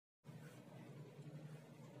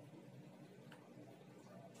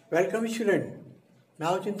Welcome student. मैं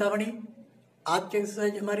हूं चिंतामणि। आज की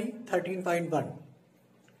एक्सरसाइज हमारी 13.1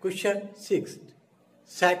 question 6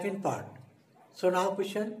 second part. So now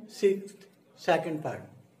question 6 second part.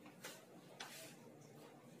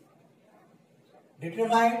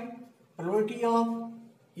 Determine probability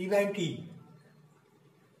of event E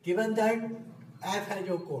given that F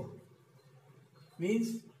has occurred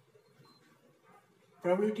means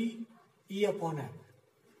probability E upon F.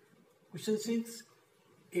 Question 6.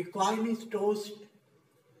 A coin is tossed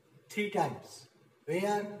 3 times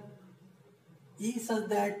where E such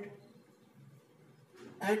that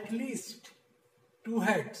at least 2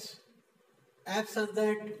 heads, F such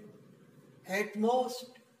that at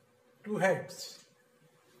most 2 heads.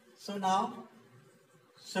 So now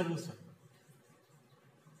solution.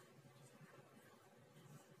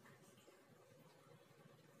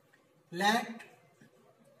 Let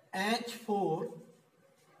H4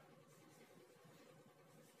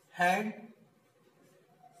 head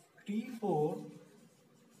T4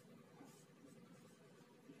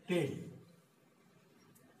 tail.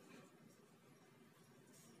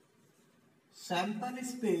 Sample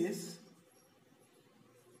space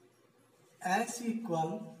S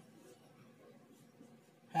equal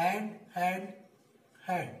head head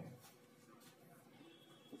head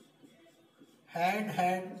head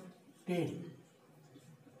head tail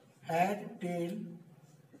head tail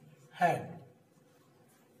head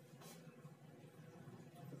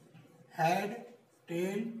head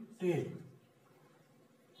tail tail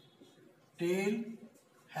tail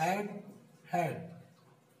head head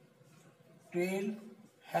tail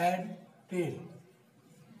head tail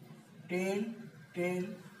tail tail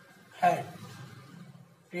head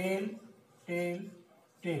tail tail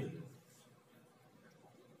tail.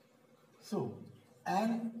 So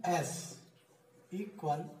NS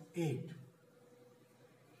equal 8.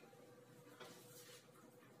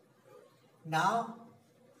 Now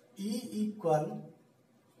E equal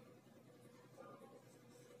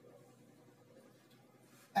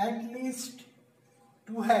at least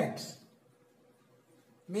 2 heads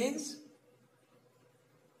means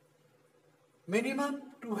minimum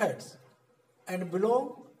 2 heads and below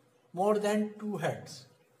more than 2 heads.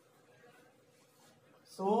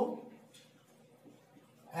 So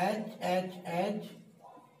H H H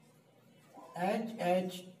H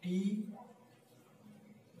H T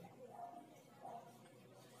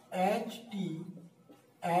H T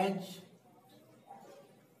H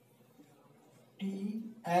T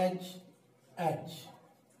H H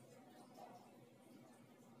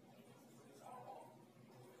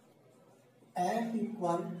F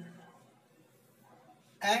equal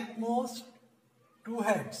at most 2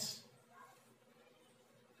 heads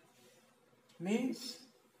means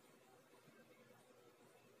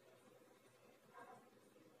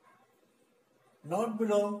not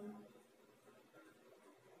below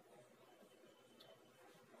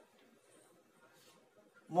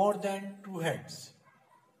more than 2 heads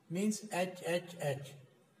means H H H.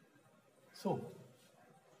 So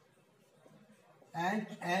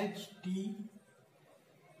H H T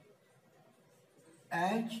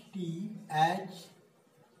H T H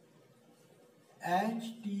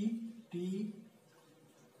H T T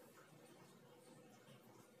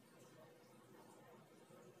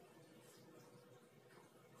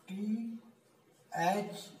T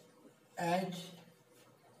H H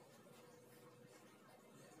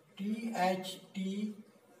T H T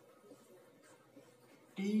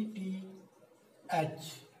T T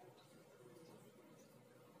H.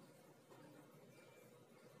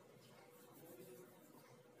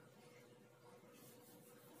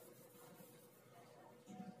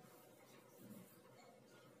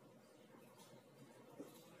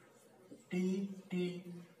 T T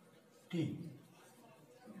T.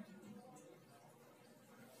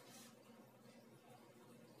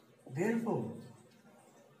 Therefore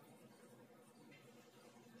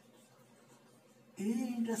E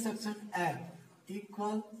intersection F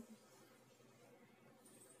equal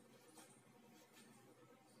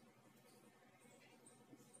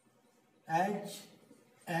H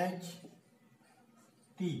H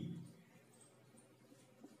T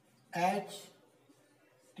H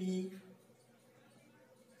T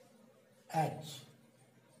H.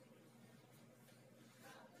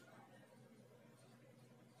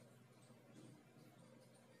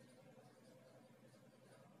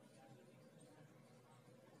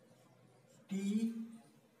 T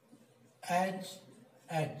H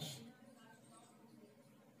H.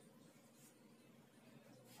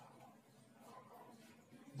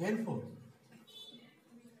 Therefore,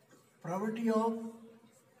 probability of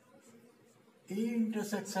E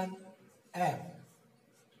intersection F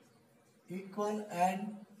equal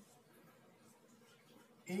N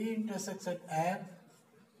E intersection F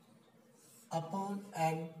upon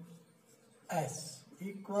N S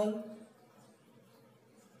equal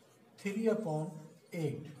 3 upon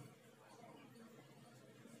 8.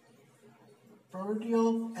 Probability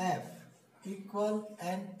of F equal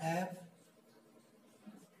NF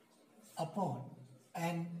upon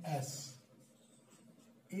NS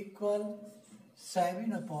equal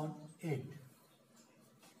 7 upon 8.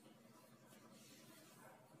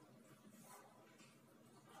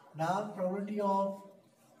 Now probability of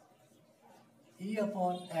E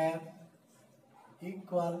upon F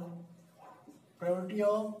equal probability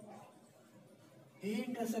of E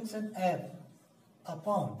intersection F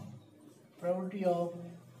upon probability of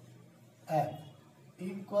F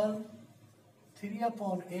equal 3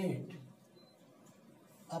 upon 8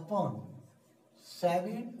 upon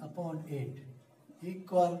 7 upon 8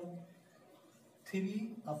 equal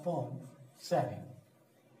 3 upon 7.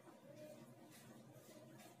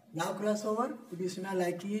 Now class over. Video सुना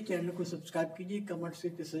like कीजिए, channel को subscribe कीजिए, comment से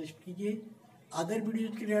suggest कीजिए। Other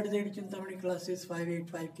videos के लिए Chintamani classes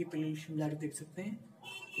 585 की playlist में जाकर देख सकते हैं।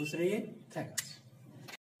 खुश रहिए। थैंक्स।